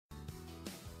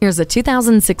Here's a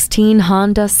 2016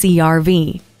 Honda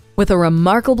CR-V. With a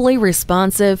remarkably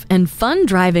responsive and fun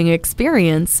driving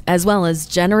experience, as well as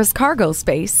generous cargo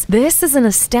space, this is an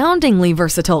astoundingly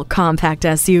versatile compact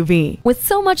SUV. With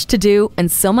so much to do and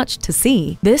so much to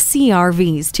see, this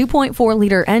CR-V's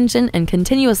 2.4-liter engine and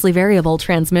continuously variable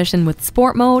transmission with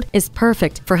Sport Mode is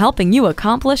perfect for helping you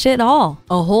accomplish it all.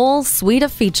 A whole suite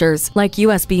of features like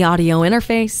USB audio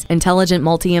interface, intelligent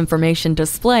multi-information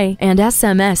display, and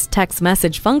SMS text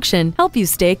message function help you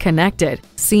stay connected.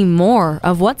 See more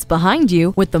of what's behind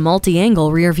you with the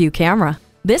multi-angle rear-view camera.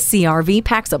 This CR-V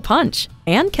packs a punch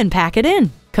and can pack it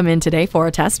in. Come in today for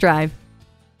a test drive.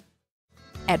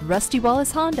 At Rusty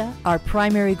Wallis Honda, our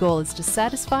primary goal is to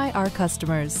satisfy our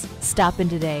customers. Stop in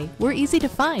today. We're easy to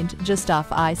find just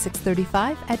off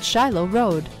I-635 at Shiloh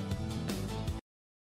Road.